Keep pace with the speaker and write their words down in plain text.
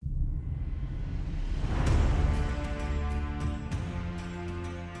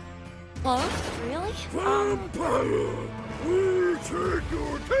Oh, really? Vampire! We take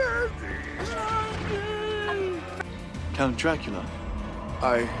your candy! Count Dracula.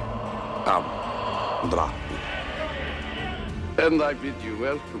 I am Dracula. And I bid you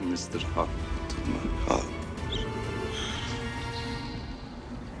welcome, Mr. Hunt, to my house.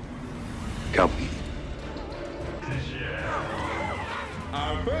 Come in.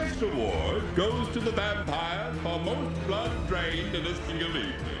 Our first award goes to the vampire for most blood drained in a single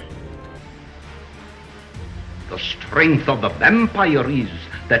evening. The strength of the vampire is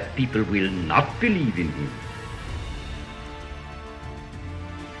that people will not believe in him.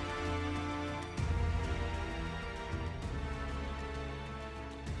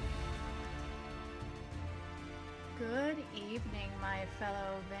 Good evening, my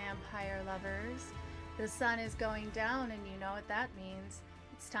fellow vampire lovers. The sun is going down, and you know what that means.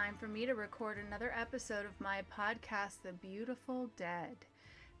 It's time for me to record another episode of my podcast, The Beautiful Dead.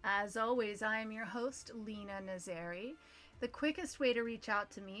 As always, I am your host, Lena Nazari. The quickest way to reach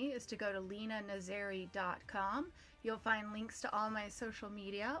out to me is to go to lenanazari.com. You'll find links to all my social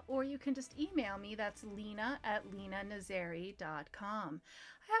media, or you can just email me. That's lena@lenanazari.com.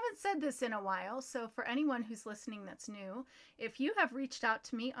 I haven't said this in a while, so for anyone who's listening that's new, if you have reached out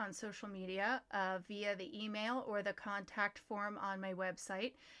to me on social media via the email or the contact form on my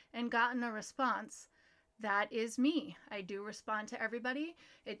website and gotten a response, that is me. I do respond to everybody.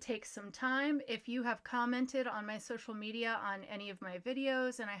 It takes some time. If you have commented on my social media on any of my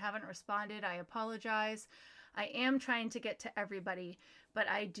videos and I haven't responded, I apologize. I am trying to get to everybody, but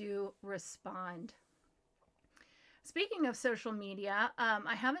I do respond. Speaking of social media,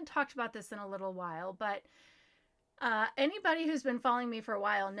 I haven't talked about this in a little while, but anybody who's been following me for a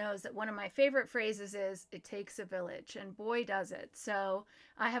while knows that one of my favorite phrases is, it takes a village, and boy does it. So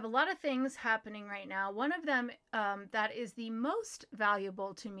I have a lot of things happening right now. One of them that is the most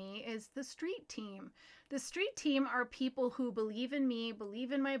valuable to me is the street team. The street team are people who believe in me,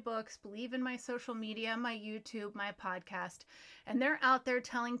 believe in my books, believe in my social media, my YouTube, my podcast, and they're out there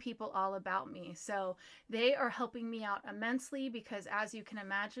telling people all about me. So they are helping me out immensely because, as you can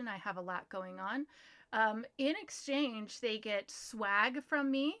imagine, I have a lot going on. In exchange, they get swag from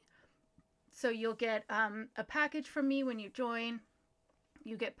me. So you'll get a package from me when you join.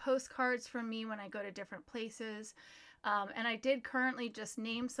 You get postcards from me when I go to different places. And I did currently just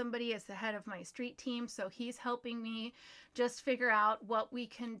name somebody as the head of my street team. So he's helping me just figure out what we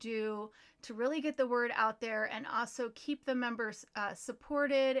can do to really get the word out there and also keep the members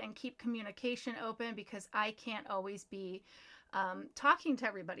supported and keep communication open, because I can't always be talking to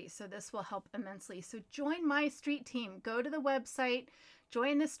everybody. So this will help immensely. So join my street team. Go to the website,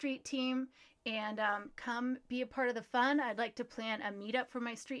 join the street team, and come be a part of the fun. I'd like to plan a meetup for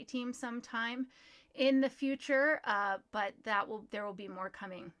my street team sometime in the future, but there will be more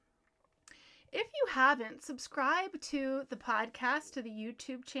coming. If you haven't, subscribe to the podcast, to the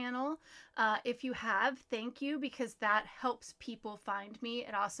YouTube channel. If you have, thank you, because that helps people find me.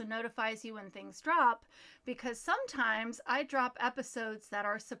 It also notifies you when things drop, because sometimes I drop episodes that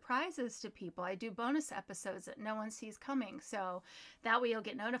are surprises to people. I do bonus episodes that no one sees coming, so that way you'll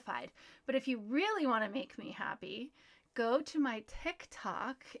get notified. But if you really want to make me happy, go to my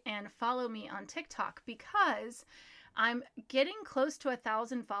TikTok and follow me on TikTok, because I'm getting close to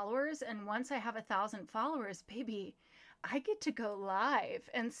 1,000 followers, and once I have 1,000 followers, baby, I get to go live.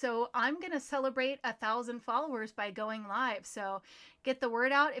 And so I'm going to celebrate 1,000 followers by going live. So get the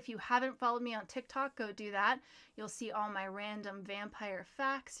word out. If you haven't followed me on TikTok, go do that. You'll see all my random vampire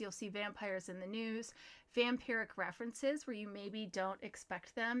facts. You'll see vampires in the news, vampiric references where you maybe don't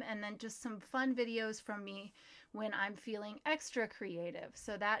expect them, and then just some fun videos from me when I'm feeling extra creative.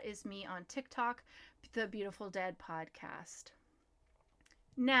 So that is me on TikTok, The Beautiful Dead Podcast.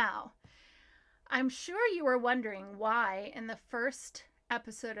 Now, I'm sure you are wondering why in the first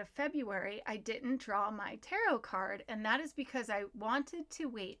episode of February I didn't draw my tarot card, and that is because I wanted to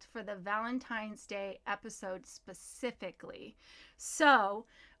wait for the Valentine's Day episode specifically. So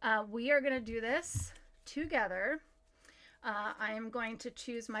we are going to do this together. I am going to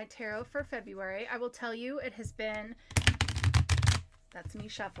choose my tarot for February. I will tell you, it has been, that's me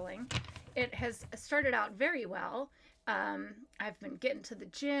shuffling, it has started out very well. I've been getting to the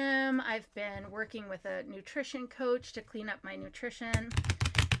gym. I've been working with a nutrition coach to clean up my nutrition.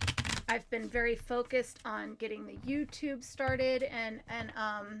 I've been very focused on getting the YouTube started and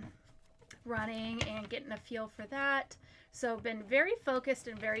running and getting a feel for that. So I've been very focused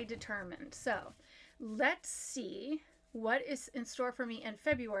and very determined. So let's see what is in store for me in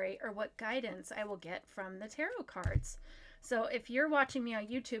February, or what guidance I will get from the tarot cards. So if you're watching me on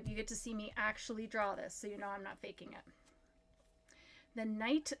YouTube, you get to see me actually draw this, so you know I'm not faking it. The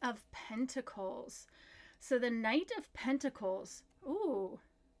Knight of Pentacles. So the Knight of Pentacles, ooh.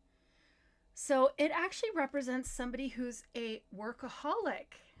 So it actually represents somebody who's a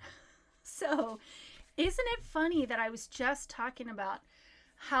workaholic. So isn't it funny that I was just talking about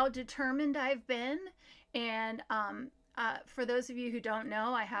how determined I've been? And for those of you who don't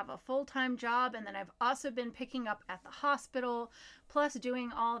know, I have a full-time job, and then I've also been picking up at the hospital, plus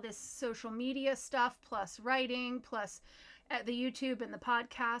doing all this social media stuff, plus writing, plus at the YouTube and the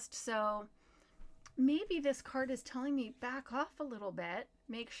podcast. So maybe this card is telling me back off a little bit.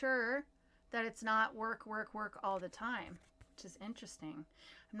 Make sure that it's not work, work, work all the time, which is interesting.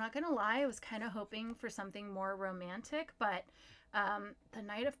 I'm not going to lie, I was kind of hoping for something more romantic, but the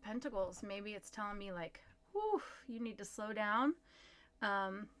Knight of Pentacles, maybe it's telling me like, whew, you need to slow down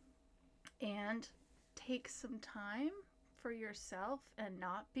and take some time for yourself and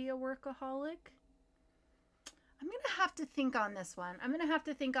not be a workaholic. I'm going to have to think on this one.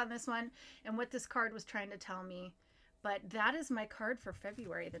 And what this card was trying to tell me. But that is my card for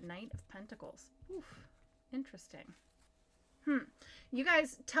February, the Knight of Pentacles. Oof, interesting. You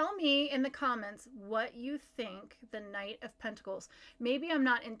guys tell me in the comments what you think the Knight of Pentacles. Maybe I'm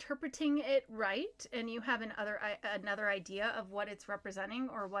not interpreting it right and you have another idea of what it's representing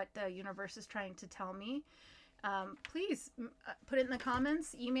or what the universe is trying to tell me. Please put it in the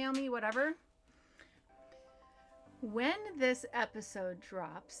comments, email me, whatever. When this episode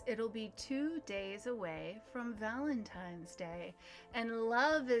drops, it'll be 2 days away from Valentine's Day, and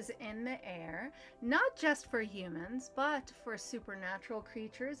love is in the air, not just for humans, but for supernatural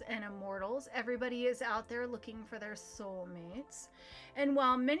creatures and immortals. Everybody is out there looking for their soulmates. And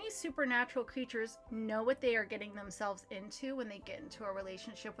while many supernatural creatures know what they are getting themselves into when they get into a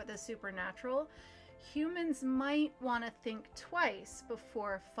relationship with a supernatural, humans might want to think twice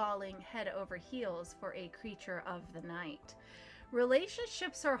before falling head over heels for a creature of the night.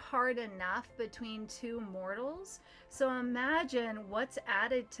 Relationships are hard enough between two mortals, so imagine what's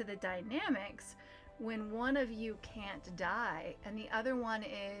added to the dynamics when one of you can't die and the other one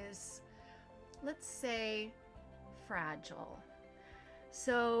is, let's say, fragile.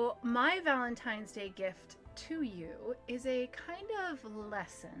 So my Valentine's Day gift to you is a kind of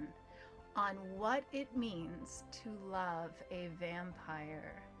lesson on what it means to love a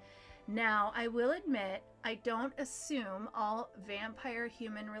vampire. Now, I will admit, I don't assume all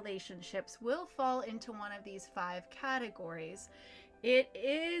vampire-human relationships will fall into one of these 5 categories. It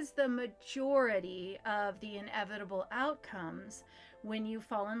is the majority of the inevitable outcomes when you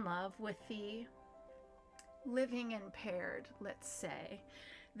fall in love with the living impaired, let's say.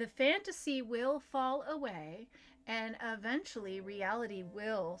 The fantasy will fall away, and eventually reality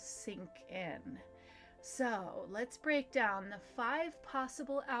will sink in. So let's break down the 5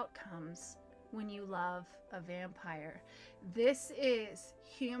 possible outcomes when you love a vampire. This is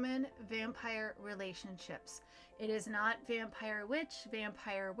human vampire relationships. It is not vampire witch,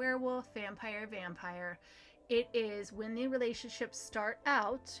 vampire werewolf, vampire vampire. It is when the relationships start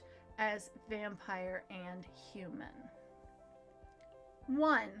out as vampire and human.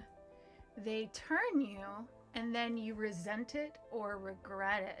 1, they turn you and then you resent it or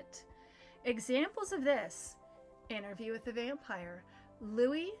regret it. Examples of this: Interview with the Vampire,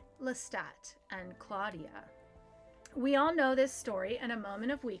 Louis Lestat and Claudia. We all know this story. In a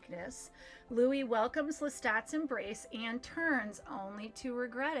moment of weakness, Louis welcomes Lestat's embrace and turns only to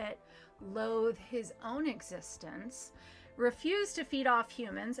regret it, loathe his own existence, refuse to feed off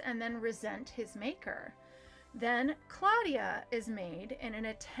humans, and then resent his maker. Then Claudia is made in an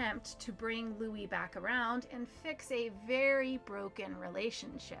attempt to bring Louis back around and fix a very broken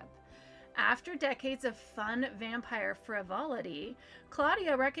relationship. After decades of fun vampire frivolity,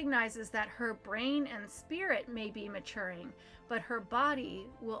 Claudia recognizes that her brain and spirit may be maturing, but her body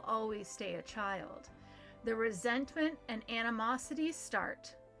will always stay a child. The resentment and animosity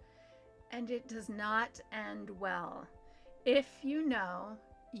start, and it does not end well. If you know,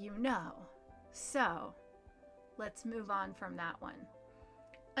 you know. So, let's move on from that one.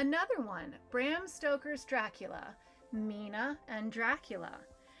 Another one, Bram Stoker's Dracula, Mina and Dracula.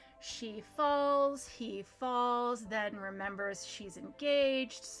 She falls, he falls, then remembers she's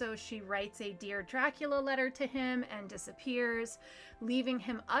engaged, so she writes a Dear Dracula letter to him and disappears, leaving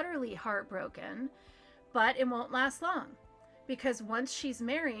him utterly heartbroken. But it won't last long, because once she's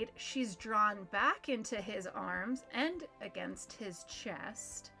married, she's drawn back into his arms and against his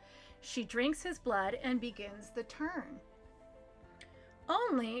chest. She drinks his blood and begins the turn,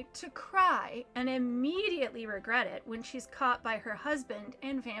 only to cry and immediately regret it when she's caught by her husband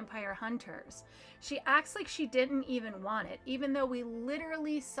and vampire hunters. She acts like she didn't even want it, even though we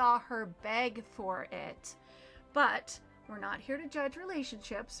literally saw her beg for it. But We're not here to judge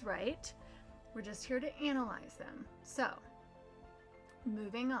relationships, right? We're just here to analyze them. So,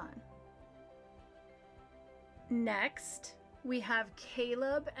 moving on. Next, we have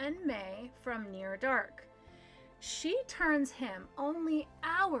Caleb and May from Near Dark. She turns him only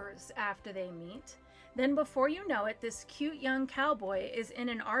hours after they meet. Then before you know it, this cute young cowboy is in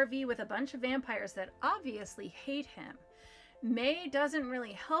an RV with a bunch of vampires that obviously hate him. May doesn't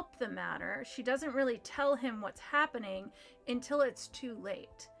really help the matter. She doesn't really tell him what's happening until it's too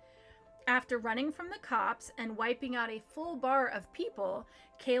late. After running from the cops and wiping out a full bar of people,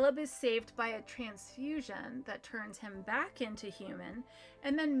 Caleb is saved by a transfusion that turns him back into human,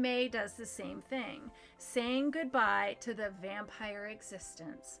 and then May does the same thing, saying goodbye to the vampire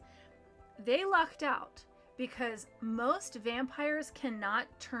existence. They lucked out because most vampires cannot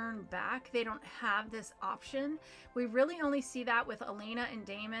turn back. They don't have this option. We really only see that with Lena and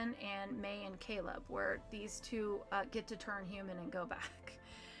Damon and May and Caleb, where these two get to turn human and go back.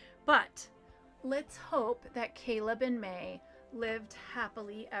 But let's hope that Caleb and May lived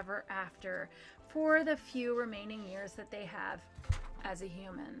happily ever after for the few remaining years that they have as a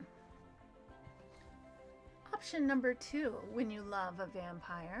human. Option number 2, when you love a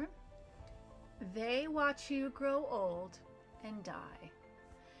vampire, they watch you grow old and die.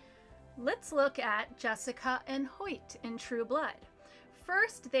 Let's look at Jessica and Hoyt in True Blood.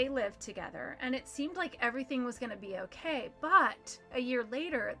 First, they lived together, and it seemed like everything was going to be okay, but a year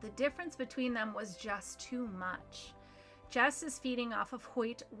later, the difference between them was just too much. Jess is feeding off of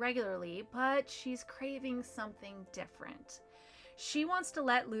Hoyt regularly, but she's craving something different. She wants to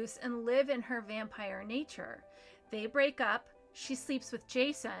let loose and live in her vampire nature. They break up. She sleeps with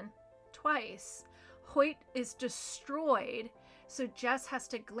Jason twice. Hoyt is destroyed, so Jess has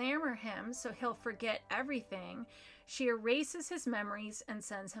to glamour him so he'll forget everything. She erases his memories and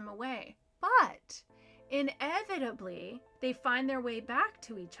sends him away. But inevitably, they find their way back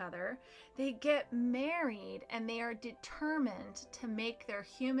to each other. They get married, and they are determined to make their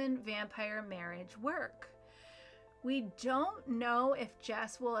human-vampire marriage work. We don't know if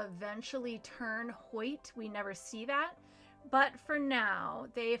Jess will eventually turn Hoyt. We never see that. But for now,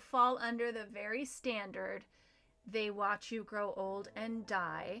 they fall under the very standard, they watch you grow old and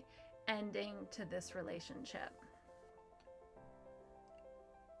die, ending to this relationship.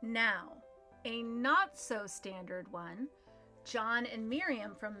 Now, a not-so-standard one, John and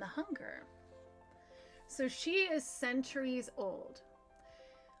Miriam from The Hunger. So she is centuries old.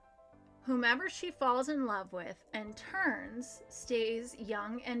 Whomever she falls in love with and turns stays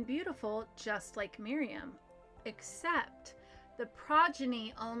young and beautiful just like Miriam, except the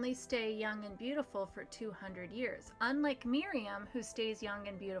progeny only stay young and beautiful for 200 years, unlike Miriam, who stays young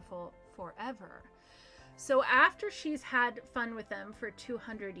and beautiful forever. So after she's had fun with them for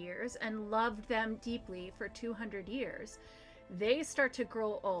 200 years and loved them deeply for 200 years, they start to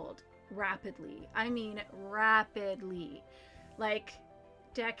grow old rapidly. I mean, rapidly. Like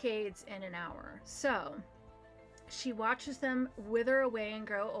decades in an hour. So she watches them wither away and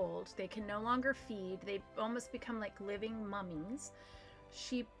grow old. They can no longer feed. They almost become like living mummies.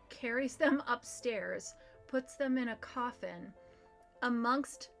 She carries them upstairs, puts them in a coffin,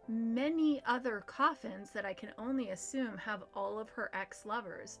 amongst many other coffins that I can only assume have all of her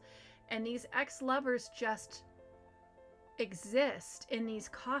ex-lovers. And these ex-lovers just exist in these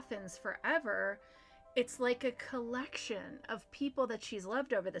coffins forever. It's like a collection of people that she's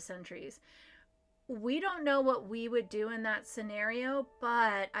loved over the centuries. We don't know what we would do in that scenario,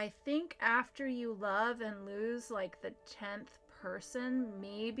 but I think after you love and lose like the 10th person,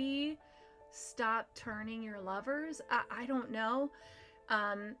 maybe stop turning your lovers. I don't know.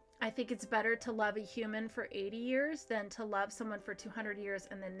 I think it's better to love a human for 80 years than to love someone for 200 years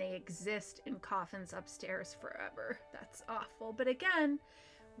and then they exist in coffins upstairs forever. That's awful. But again,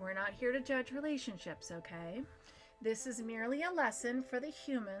 we're not here to judge relationships, okay? This is merely a lesson for the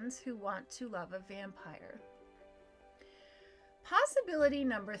humans who want to love a vampire. Possibility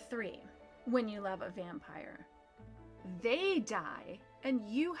number 3, when you love a vampire. They die and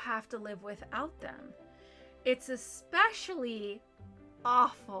you have to live without them. It's especially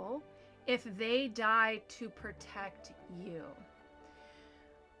awful if they die to protect you.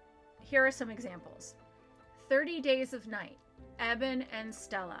 Here are some examples. 30 Days of Night, Eben and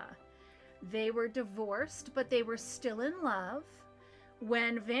Stella. They were divorced, but they were still in love.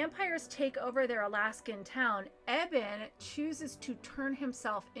 When vampires take over their Alaskan town, Eben chooses to turn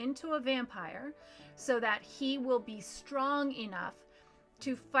himself into a vampire so that he will be strong enough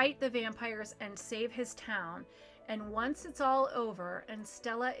to fight the vampires and save his town. And once it's all over and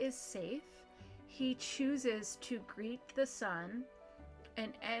Stella is safe, he chooses to greet the sun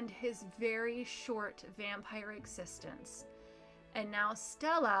and end his very short vampire existence. And now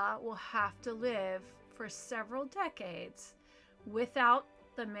Stella will have to live for several decades without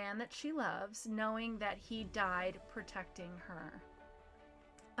the man that she loves, knowing that he died protecting her.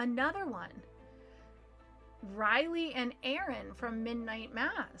 Another one, Riley and Aaron from Midnight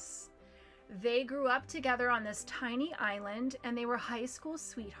Mass. They grew up together on this tiny island, and they were high school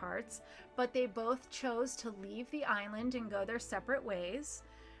sweethearts, but they both chose to leave the island and go their separate ways.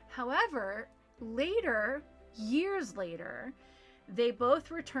 However, later, years later, they both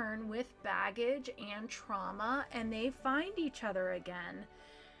return with baggage and trauma, and they find each other again.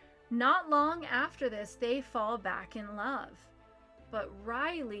 Not long after this, they fall back in love. But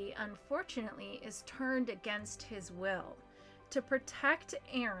Riley, unfortunately, is turned against his will. To protect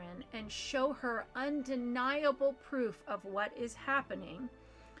Erin and show her undeniable proof of what is happening,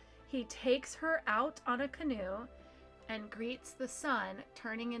 he takes her out on a canoe and greets the sun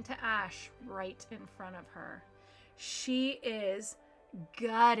turning into ash right in front of her. She is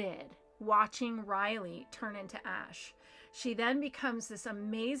gutted watching Riley turn into ash. She then becomes this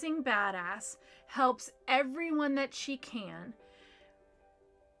amazing badass, helps everyone that she can.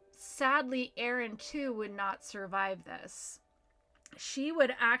 Sadly, Erin too would not survive this. She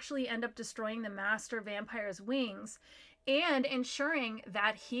would actually end up destroying the master vampire's wings and ensuring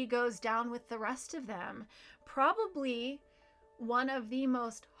that he goes down with the rest of them. Probably one of the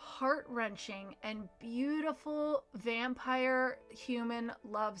most heart-wrenching and beautiful vampire human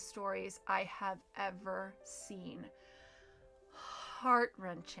love stories I have ever seen.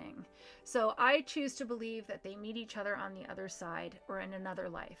 Heart-wrenching. So I choose to believe that they meet each other on the other side or in another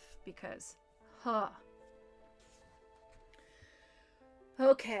life because,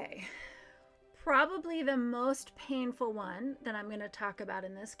 Okay, probably the most painful one that I'm going to talk about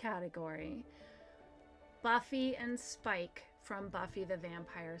in this category, Buffy and Spike from Buffy the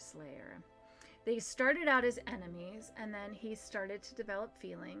Vampire Slayer. They started out as enemies, and then he started to develop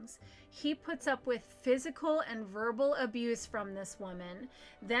feelings. He puts up with physical and verbal abuse from this woman.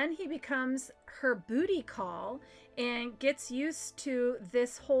 Then he becomes her booty call and gets used to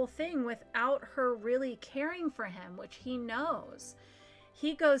this whole thing without her really caring for him, which he knows.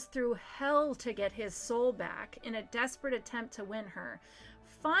 He goes through hell to get his soul back in a desperate attempt to win her.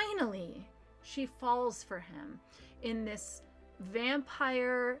 Finally, she falls for him in this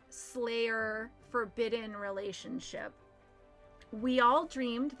vampire slayer forbidden relationship. We all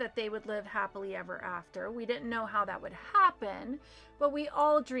dreamed that they would live happily ever after. We didn't know how that would happen, but we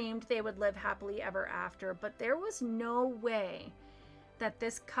all dreamed they would live happily ever after. But there was no way that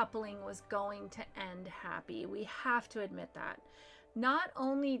this coupling was going to end happy. We have to admit that. Not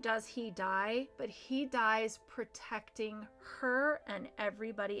only does he die, but he dies protecting her and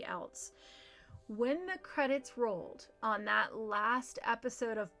everybody else. When the credits rolled on that last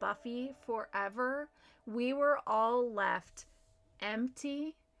episode of Buffy Forever, we were all left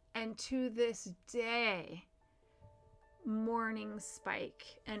empty and to this day mourning Spike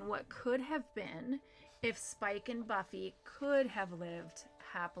and what could have been if Spike and Buffy could have lived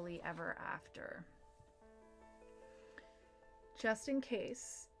happily ever after. Just in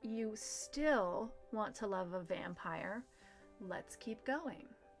case you still want to love a vampire, let's keep going.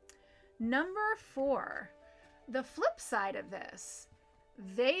 Number 4, the flip side of this,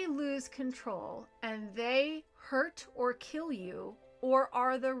 they lose control and they hurt or kill you or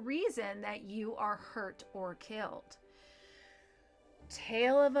are the reason that you are hurt or killed.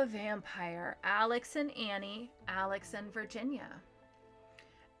 Tale of a Vampire, Alex and Annie, Alex and Virginia.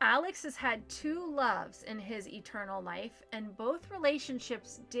 Alex has had 2 loves in his eternal life, and both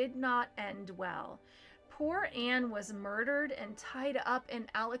relationships did not end well. Poor Anne was murdered and tied up in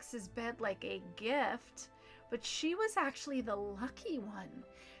Alex's bed like a gift, but she was actually the lucky one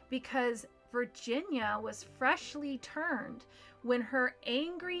because Virginia was freshly turned when her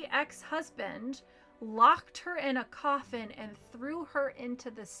angry ex-husband locked her in a coffin and threw her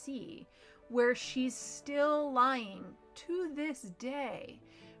into the sea, where she's still lying to this day,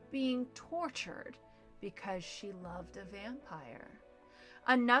 being tortured because she loved a vampire.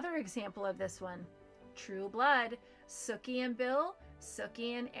 Another example of this one, True Blood, Sookie and Bill,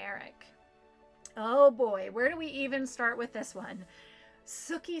 Sookie and Eric. Oh boy, where do we even start with this one?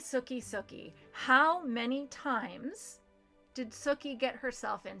 Sookie. How many times did Sookie get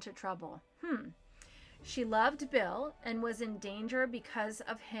herself into trouble? She loved Bill and was in danger because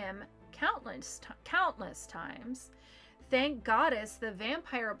of him countless times. Thank goddess the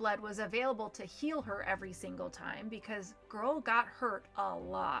vampire blood was available to heal her every single time because girl got hurt a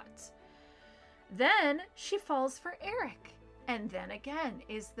lot. Then she falls for Eric and then again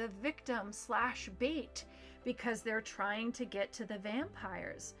is the victim / bait because they're trying to get to the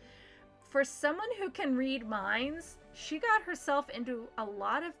vampires. For someone who can read minds, she got herself into a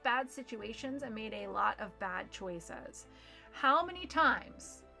lot of bad situations and made a lot of bad choices. How many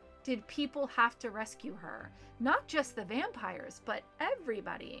times did people have to rescue her? Not just the vampires, but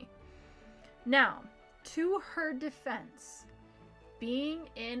everybody. Now, to her defense, being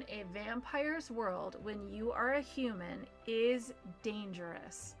in a vampire's world when you are a human is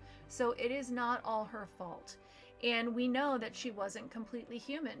dangerous. So it is not all her fault. And we know that she wasn't completely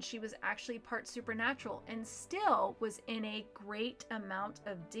human. She was actually part supernatural and still was in a great amount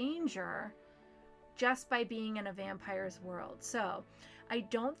of danger just by being in a vampire's world. So I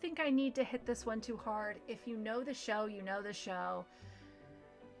don't think I need to hit this one too hard. If you know the show, you know the show.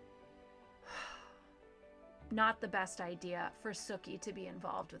 Not the best idea for Sookie to be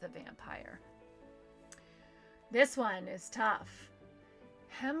involved with a vampire. This one is tough.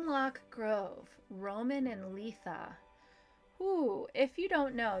 Hemlock Grove, Roman and Letha. Ooh, if you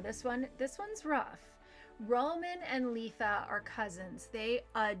don't know, this one's rough. Roman and Letha are cousins. They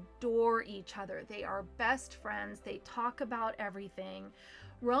adore each other. They are best friends. They talk about everything.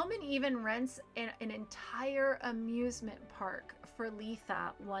 Roman even rents an entire amusement park for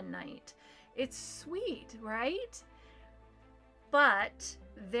Letha one night. It's sweet, right? But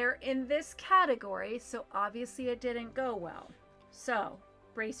they're in this category, so obviously it didn't go well. So,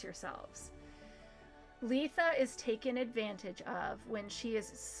 brace yourselves. Letha is taken advantage of when she is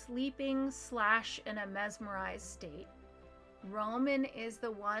sleeping / in a mesmerized state. Roman is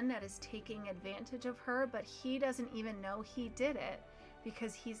the one that is taking advantage of her, but he doesn't even know he did it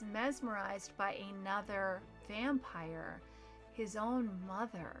because he's mesmerized by another vampire, his own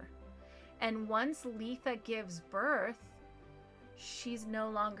mother. And once Letha gives birth, she's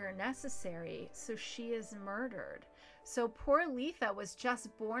no longer necessary, so she is murdered. So poor Letha was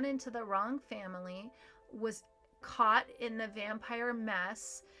just born into the wrong family, was caught in the vampire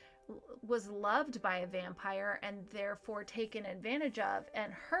mess, was loved by a vampire, and therefore taken advantage of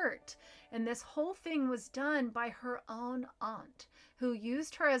and hurt. And this whole thing was done by her own aunt, who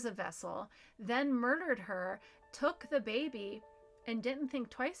used her as a vessel, then murdered her, took the baby, and didn't think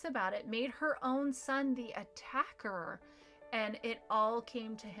twice about it, made her own son the attacker, and it all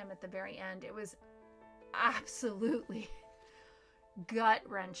came to him at the very end. It was absolutely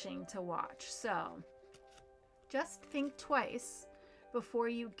gut-wrenching to watch. So just think twice before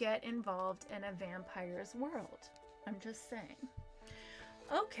you get involved in a vampire's world. I'm just saying.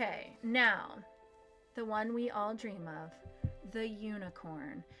 Okay, now the one we all dream of, the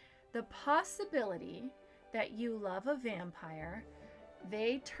unicorn. The possibility that you love a vampire,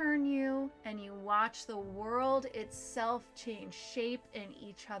 they turn you, and you watch the world itself change shape in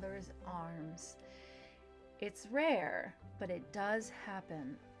each other's arms. It's rare, but it does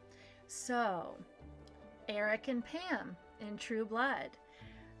happen. So, Eric and Pam in True Blood,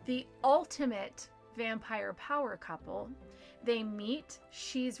 the ultimate vampire power couple. They meet,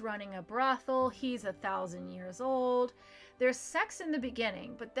 she's running a brothel, he's 1,000 years old. There's sex in the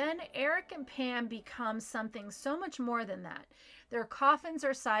beginning, but then Eric and Pam become something so much more than that. Their coffins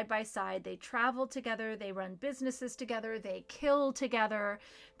are side by side. They travel together. They run businesses together. They kill together.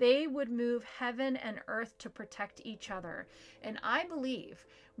 They would move heaven and earth to protect each other. And I believe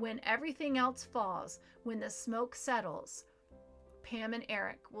when everything else falls, when the smoke settles, Pam and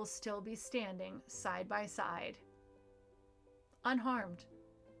Eric will still be standing side by side, unharmed.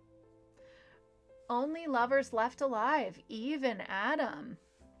 Only lovers left alive, Eve and Adam.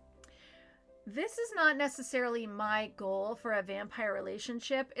 This is not necessarily my goal for a vampire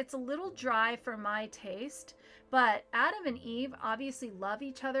relationship. It's a little dry for my taste, but Adam and Eve obviously love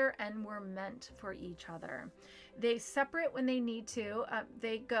each other and were meant for each other. They separate when they need to.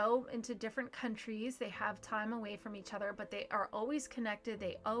 They go into different countries. They have time away from each other, but they are always connected.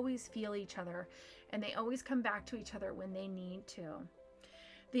 They always feel each other, and they always come back to each other when they need to.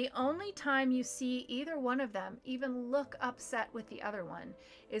 The only time you see either one of them even look upset with the other one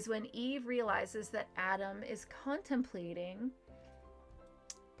is when Eve realizes that Adam is contemplating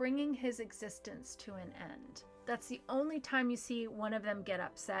bringing his existence to an end. That's the only time you see one of them get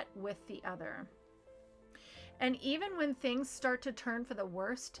upset with the other. And even when things start to turn for the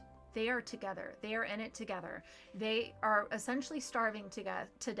worst, they are together. They are in it together. They are essentially starving to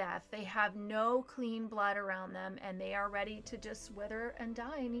death. They have no clean blood around them, and they are ready to just wither and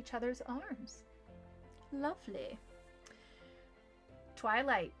die in each other's arms. Lovely.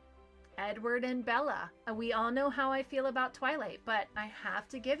 Twilight. Edward and Bella. We all know how I feel about Twilight, but I have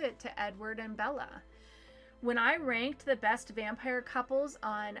to give it to Edward and Bella. When I ranked the best vampire couples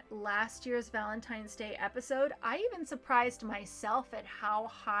on last year's Valentine's Day episode, I even surprised myself at how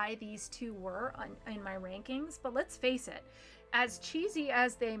high these two were in my rankings. But let's face it, as cheesy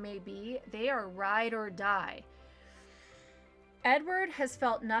as they may be, they are ride or die. Edward has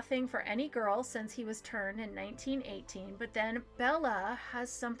felt nothing for any girl since he was turned in 1918, but then Bella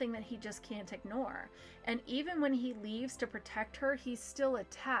has something that he just can't ignore. And even when he leaves to protect her, he's still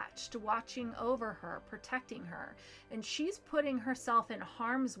attached, watching over her, protecting her. And she's putting herself in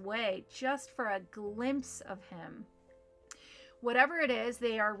harm's way just for a glimpse of him. Whatever it is,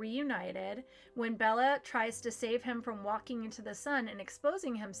 they are reunited when Bella tries to save him from walking into the sun and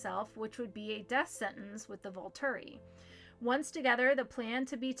exposing himself, which would be a death sentence with the Volturi. Once together, the plan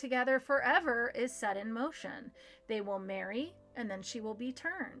to be together forever is set in motion. They will marry, and then she will be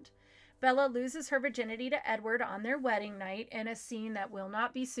turned. Bella loses her virginity to Edward on their wedding night in a scene that will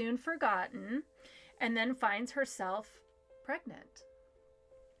not be soon forgotten, and then finds herself pregnant.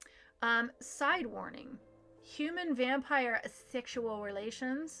 Side warning. Human-vampire sexual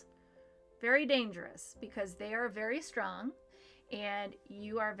relations, very dangerous because they are very strong and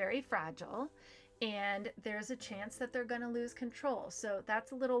you are very fragile. And there's a chance that they're going to lose control. So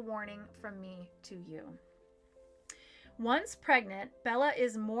that's a little warning from me to you. Once pregnant, Bella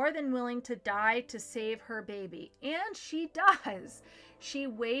is more than willing to die to save her baby. And she does. She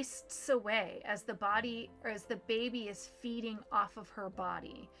wastes away as the baby is feeding off of her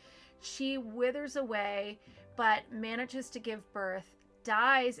body. She withers away, but manages to give birth,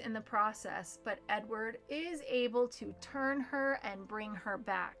 dies in the process. But Edward is able to turn her and bring her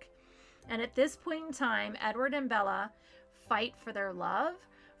back. And at this point in time, Edward and Bella fight for their love,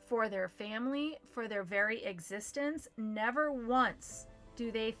 for their family, for their very existence. Never once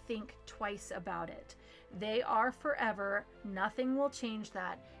do they think twice about it. They are forever. Nothing will change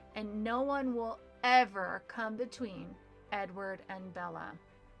that. And no one will ever come between Edward and Bella.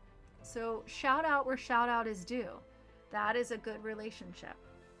 So shout out where shout out is due. That is a good relationship.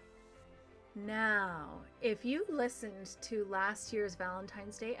 Now, if you listened to last year's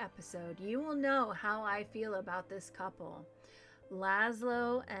Valentine's Day episode, you will know how I feel about this couple.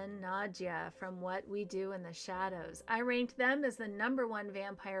 Laszlo and Nadia from What We Do in the Shadows. I ranked them as the #1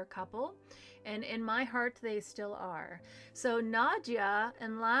 vampire couple, and in my heart, they still are. So Nadia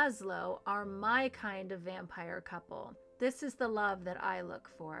and Laszlo are my kind of vampire couple. This is the love that I look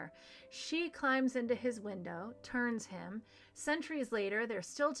for. She climbs into his window, turns him. Centuries later, they're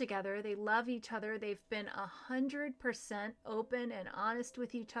still together. They love each other. They've been 100% open and honest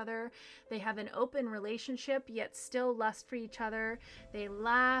with each other. They have an open relationship, yet still lust for each other. They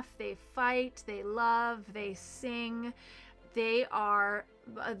laugh, they fight, they love, they sing. They are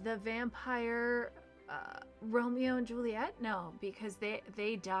the vampire Romeo and Juliet? No, because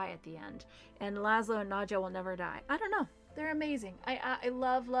they die at the end. And Laszlo and Nadia will never die. I don't know. They're amazing. I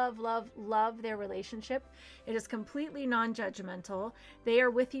love their relationship. It is completely non-judgmental. They are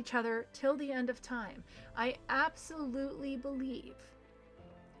with each other till the end of time. I absolutely believe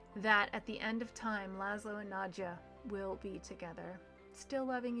that at the end of time, Laszlo and Nadia will be together, still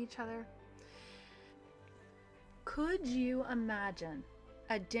loving each other. Could you imagine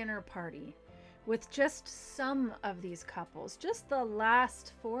a dinner party with just some of these couples, just the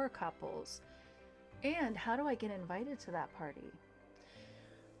last 4 couples? And how do I get invited to that party?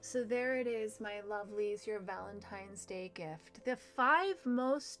 So there it is, my lovelies, your Valentine's Day gift. The 5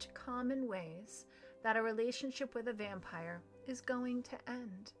 most common ways that a relationship with a vampire is going to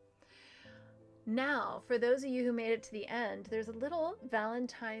end. Now, for those of you who made it to the end, there's a little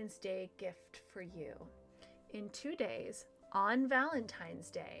Valentine's Day gift for you. In 2 days, on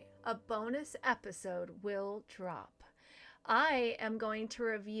Valentine's Day, a bonus episode will drop. I am going to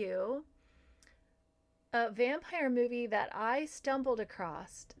review a vampire movie that I stumbled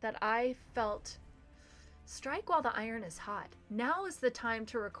across, that I felt, strike while the iron is hot. Now is the time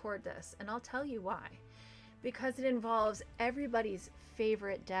to record this, and I'll tell you why. Because it involves everybody's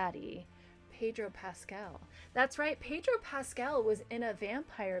favorite daddy, Pedro Pascal. That's right, Pedro Pascal was in a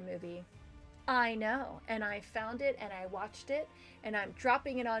vampire movie. I know, and I found it and I watched it, and I'm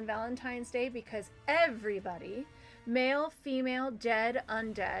dropping it on Valentine's Day because everybody, male, female, dead,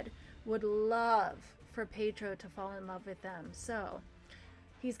 undead, would love for Pedro to fall in love with them. So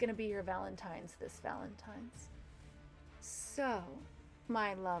he's going to be your Valentine's this Valentine's. So,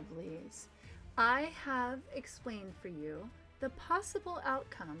 my lovelies, I have explained for you the possible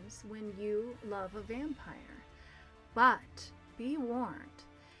outcomes when you love a vampire. But be warned,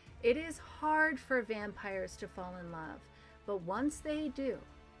 it is hard for vampires to fall in love, but once they do,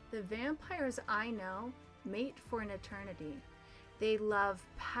 the vampires I know mate for an eternity. They love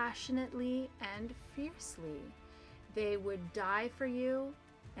passionately and fiercely. They would die for you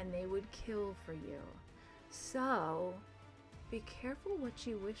and they would kill for you. So be careful what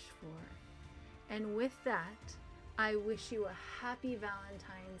you wish for. And with that, I wish you a happy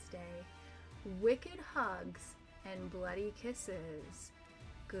Valentine's Day. Wicked hugs and bloody kisses.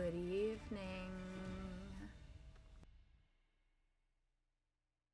 Good evening.